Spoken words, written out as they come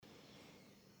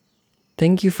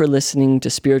Thank you for listening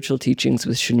to Spiritual Teachings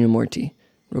with Shunyamurti,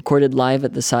 recorded live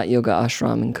at the Sat Yoga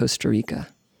Ashram in Costa Rica.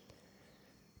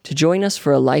 To join us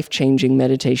for a life-changing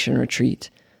meditation retreat,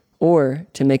 or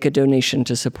to make a donation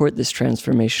to support this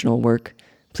transformational work,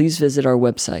 please visit our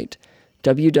website,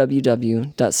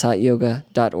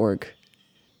 www.satyoga.org.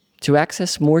 To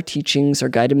access more teachings or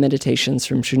guided meditations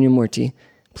from Shunyamurti,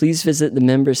 please visit the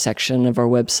members section of our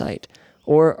website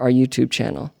or our YouTube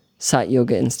channel, Sat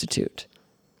Yoga Institute.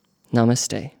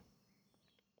 Namaste.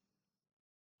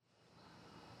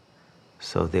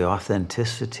 So the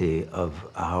authenticity of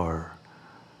our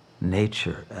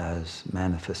nature as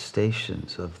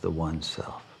manifestations of the One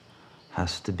Self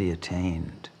has to be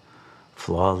attained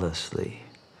flawlessly,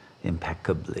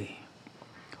 impeccably,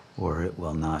 or it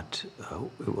will not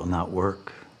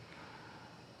work.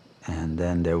 And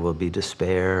then there will be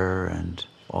despair and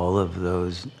all of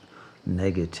those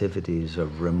negativities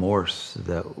of remorse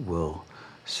that will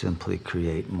simply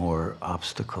create more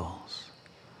obstacles.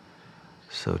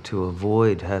 So to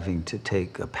avoid having to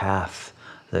take a path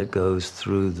that goes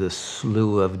through the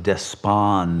slough of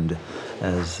despond,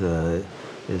 as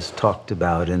is talked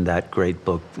about in that great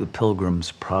book, The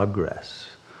Pilgrim's Progress,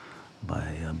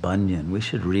 by Bunyan. We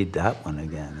should read that one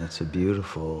again. It's a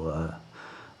beautiful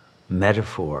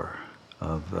metaphor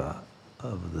of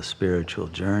the spiritual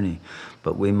journey.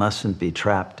 But we mustn't be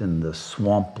trapped in the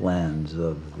swamplands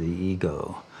of the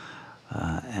ego.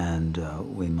 And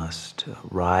we must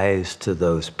rise to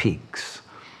those peaks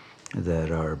that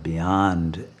are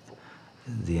beyond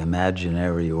the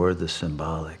imaginary or the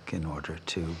symbolic in order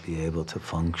to be able to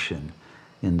function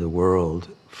in the world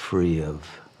free of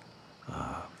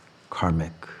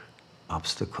karmic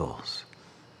obstacles.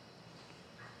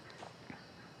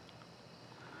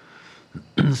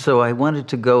 So I wanted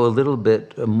to go a little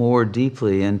bit more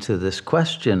deeply into this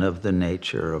question of the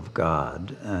nature of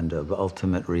God and of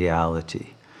ultimate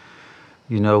reality.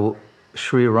 You know,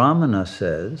 Sri Ramana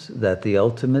says that the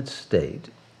ultimate state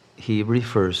he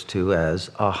refers to as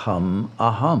aham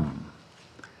aham,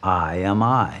 I am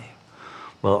I.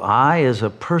 Well, I is a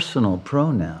personal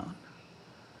pronoun.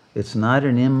 It's not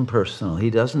an impersonal. He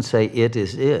doesn't say it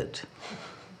is it.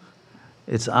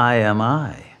 It's I am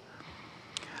I.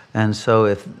 And so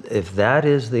if that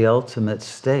is the ultimate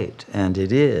state, and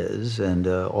it is, and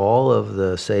all of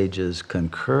the sages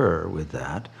concur with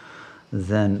that,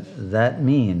 then that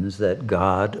means that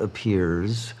God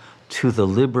appears to the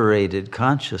liberated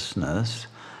consciousness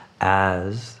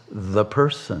as the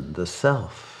person, the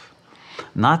self.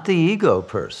 Not the ego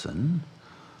person,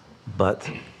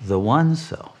 but the one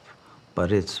self.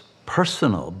 But it's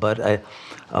personal, but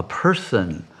a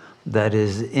person that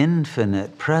is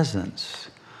infinite presence,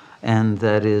 and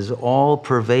that is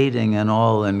all-pervading and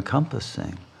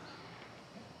all-encompassing,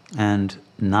 and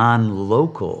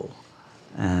non-local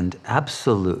and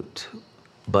absolute,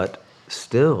 but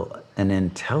still an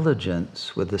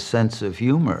intelligence with a sense of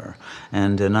humor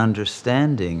and an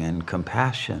understanding and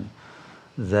compassion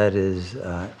that is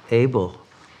able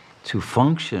to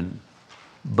function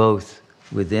both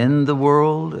within the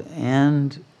world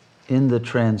and in the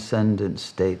transcendent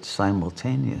state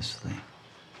simultaneously.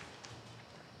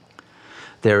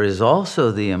 There is also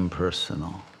the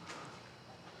impersonal.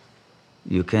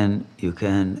 You can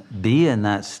be in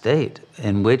that state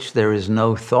in which there is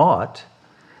no thought,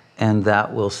 and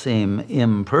that will seem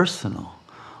impersonal.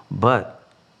 But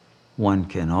one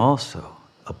can also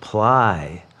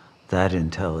apply that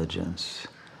intelligence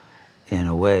in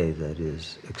a way that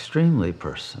is extremely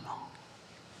personal.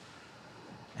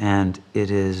 And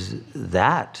it is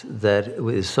that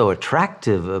is so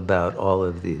attractive about all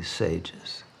of these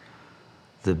sages.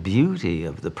 The beauty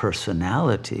of the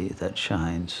personality that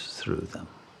shines through them.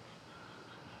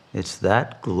 It's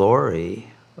that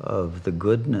glory of the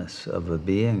goodness of a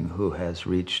being who has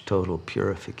reached total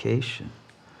purification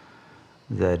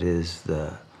that is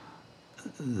the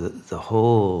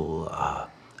whole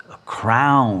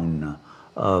crown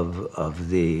of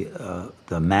the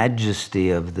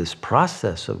majesty of this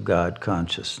process of God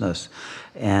consciousness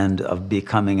and of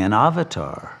becoming an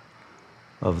avatar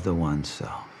of the One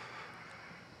Self.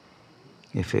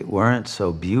 If it weren't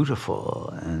so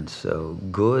beautiful and so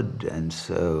good and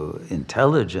so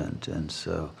intelligent and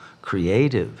so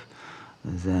creative,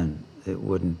 then it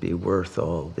wouldn't be worth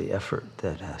all the effort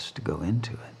that has to go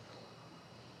into it.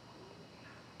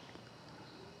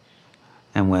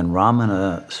 And when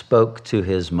Ramana spoke to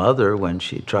his mother when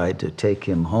she tried to take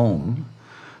him home,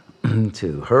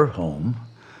 to her home,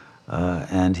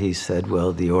 and he said,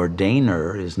 well, the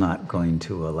ordainer is not going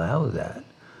to allow that.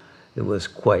 It was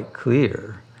quite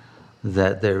clear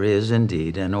that there is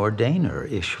indeed an ordainer,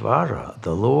 Ishvara,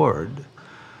 the Lord,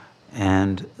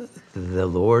 And the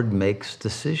Lord makes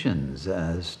decisions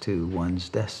as to one's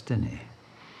destiny.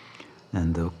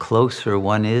 And the closer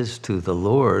one is to the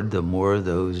Lord, the more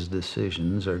those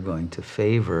decisions are going to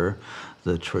favor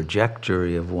the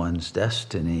trajectory of one's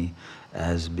destiny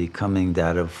as becoming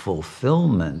that of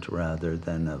fulfillment rather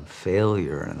than of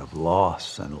failure and of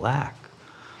loss and lack.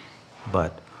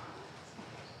 But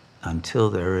until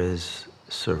there is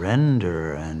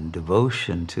surrender and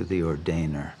devotion to the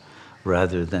ordainer,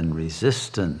 rather than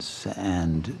resistance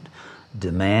and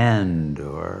demand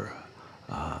or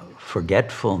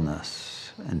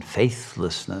forgetfulness and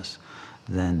faithlessness,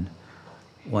 then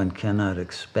one cannot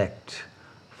expect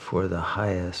for the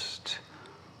highest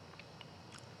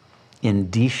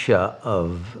indicia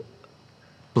of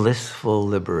blissful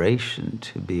liberation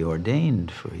to be ordained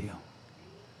for you.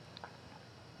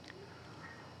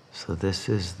 So this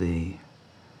is the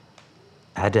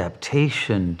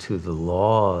adaptation to the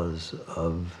laws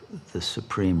of the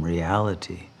supreme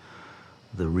reality,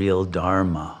 the real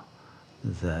dharma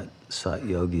that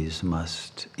Satyogis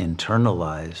must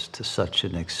internalize to such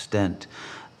an extent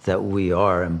that we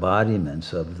are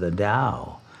embodiments of the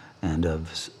Tao and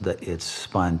of its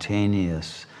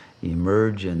spontaneous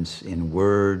emergence in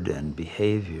word and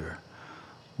behavior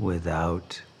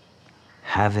without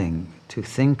having to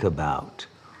think about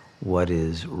what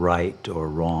is right or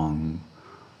wrong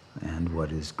and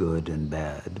what is good and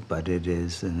bad, but it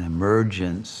is an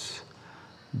emergence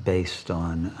based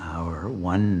on our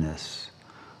oneness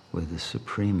with the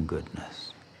supreme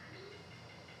goodness.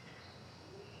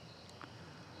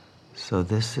 So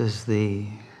this is the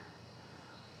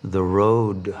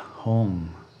road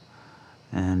home,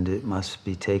 and it must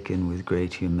be taken with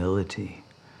great humility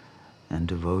and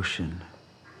devotion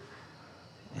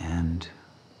and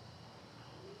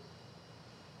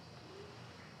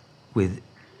with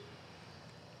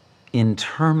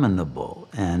interminable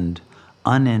and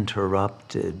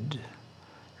uninterrupted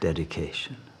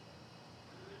dedication.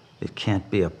 It can't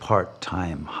be a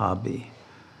part-time hobby.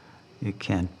 It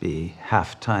can't be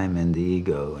half-time in the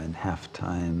ego and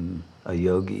half-time a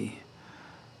yogi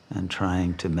and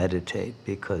trying to meditate,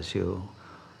 because you'll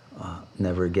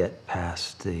never get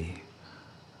past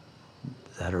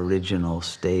that original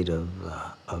state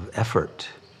of effort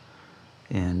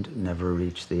and never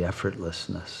reach the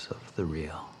effortlessness of the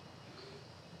real.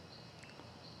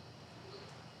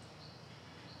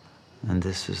 And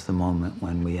this is the moment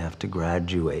when we have to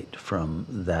graduate from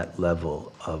that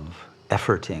level of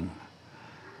efforting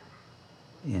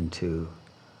into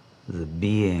the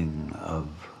being of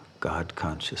God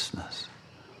consciousness,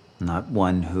 not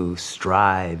one who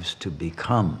strives to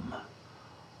become,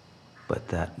 but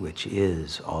that which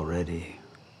is already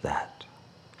that.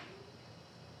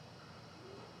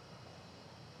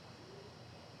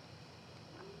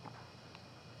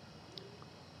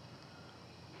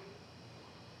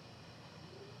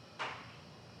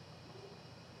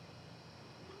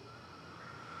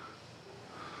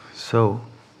 So,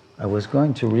 I was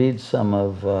going to read some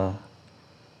of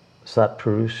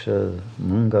Satpurusha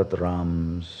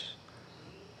Mungadram's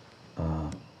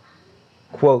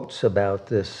quotes about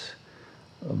this,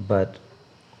 but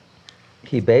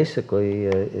he basically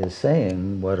is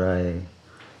saying what I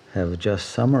have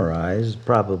just summarized,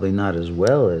 probably not as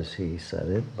well as he said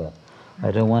it, but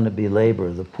I don't want to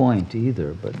belabor the point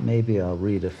either, but maybe I'll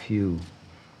read a few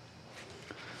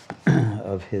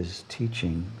of his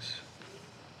teachings.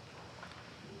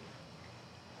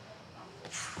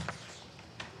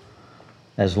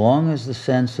 As long as the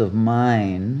sense of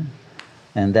mine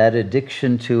and that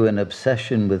addiction to an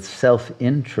obsession with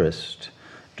self-interest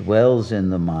dwells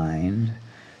in the mind,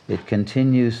 it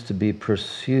continues to be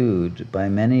pursued by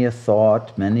many a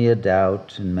thought, many a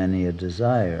doubt, and many a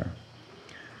desire.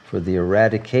 For the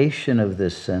eradication of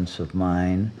this sense of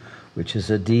mine, which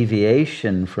is a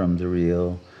deviation from the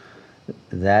real,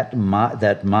 that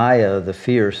Maya, the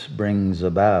fierce, brings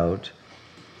about,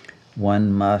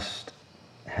 one must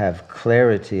have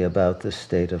clarity about the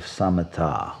state of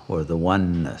samatha, or the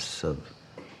oneness of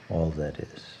all that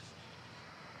is.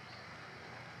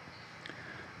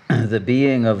 The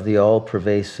being of the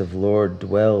all-pervasive Lord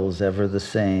dwells ever the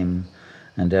same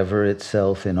and ever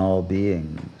itself in all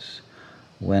beings.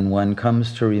 When one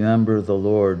comes to remember the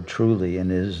Lord truly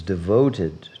and is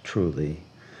devoted truly,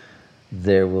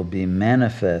 there will be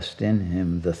manifest in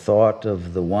him the thought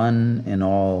of the one in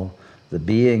all, the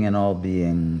being in all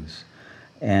beings,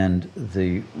 and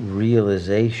the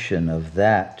realization of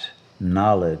that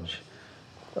knowledge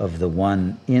of the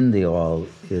one in the all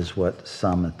is what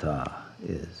samatha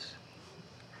is.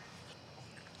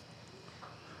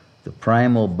 The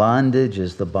primal bondage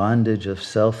is the bondage of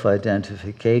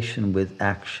self-identification with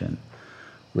action,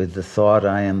 with the thought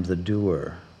I am the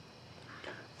doer.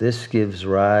 This gives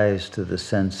rise to the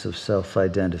sense of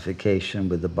self-identification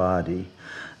with the body.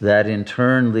 That in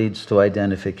turn leads to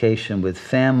identification with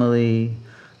family,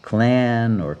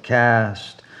 clan, or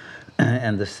caste,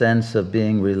 and the sense of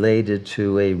being related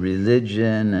to a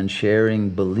religion and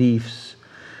sharing beliefs.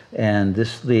 And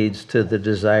this leads to the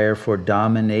desire for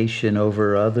domination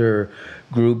over other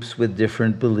groups with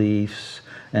different beliefs.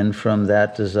 And from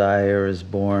that desire is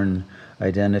born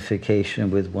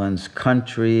identification with one's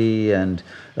country and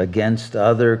against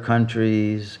other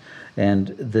countries. And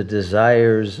the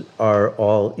desires are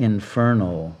all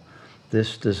infernal.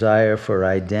 This desire for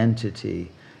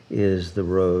identity is the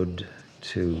road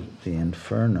to the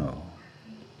inferno.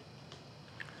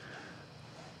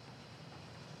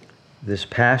 This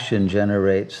passion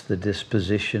generates the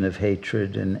disposition of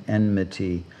hatred and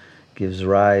enmity, gives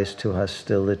rise to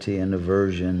hostility and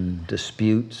aversion,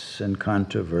 disputes and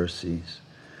controversies,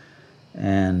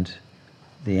 and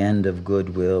the end of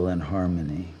goodwill and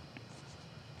harmony.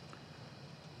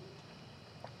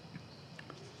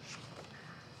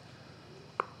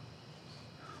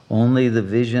 Only the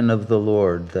vision of the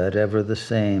Lord, that ever the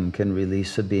same, can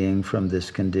release a being from this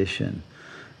condition,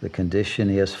 the condition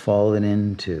he has fallen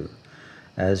into.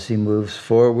 As he moves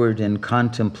forward in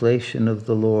contemplation of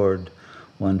the Lord,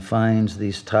 one finds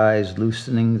these ties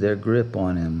loosening their grip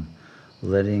on him,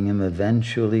 letting him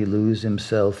eventually lose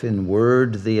himself in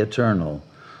Word the Eternal,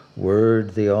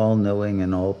 Word the All-Knowing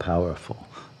and All-Powerful,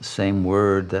 the same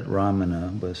Word that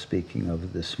Ramana was speaking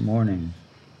of this morning.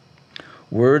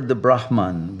 Word the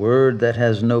Brahman, Word that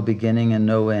has no beginning and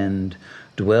no end,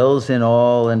 dwells in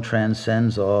all and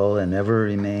transcends all and ever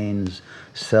remains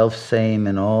self-same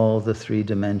in all the three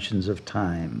dimensions of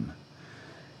time.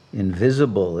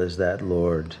 Invisible is that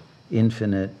Lord,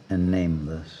 infinite and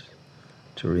nameless.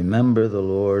 To remember the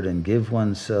Lord and give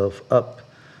oneself up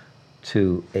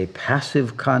to a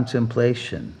passive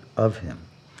contemplation of him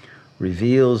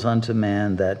reveals unto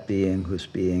man that being whose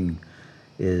being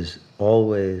is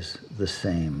always the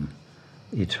same,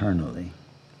 eternally.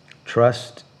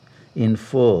 Trust in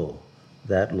full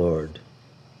that Lord,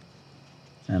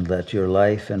 and let your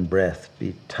life and breath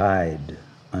be tied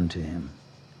unto him.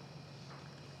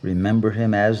 Remember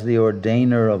him as the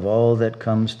ordainer of all that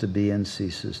comes to be and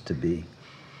ceases to be.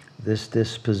 This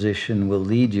disposition will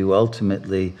lead you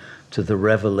ultimately to the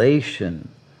revelation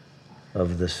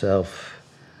of the self,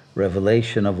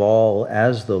 revelation of all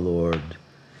as the Lord,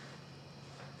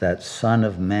 that Son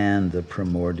of Man, the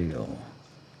primordial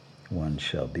one,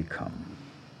 shall become.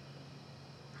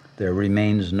 There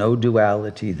remains no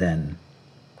duality then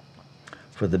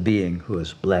for the being who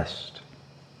is blessed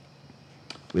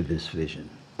with this vision.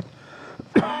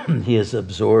 He is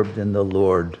absorbed in the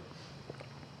Lord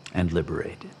and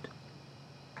liberated.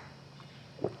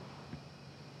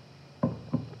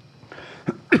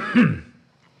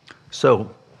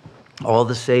 So, all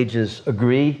the sages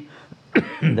agree.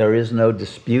 There is no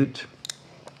dispute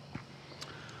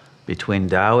between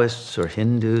Taoists or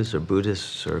Hindus or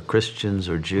Buddhists or Christians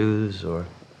or Jews or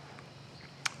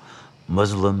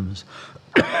Muslims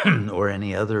or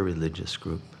any other religious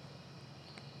group.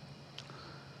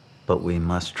 But we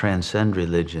must transcend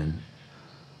religion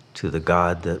to the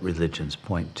God that religions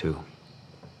point to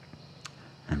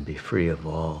and be free of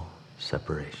all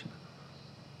separation.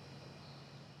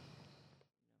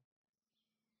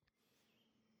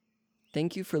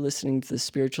 Thank you for listening to the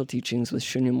Spiritual Teachings with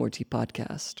Shunyamurti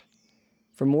podcast.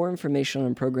 For more information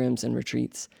on programs and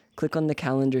retreats, click on the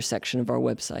calendar section of our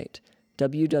website,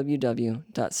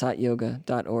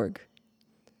 www.satyoga.org.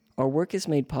 Our work is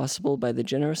made possible by the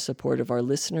generous support of our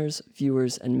listeners,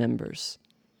 viewers, and members.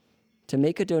 To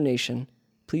make a donation,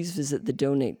 please visit the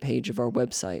donate page of our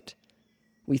website.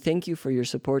 We thank you for your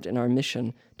support in our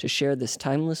mission to share this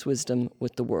timeless wisdom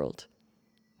with the world.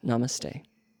 Namaste.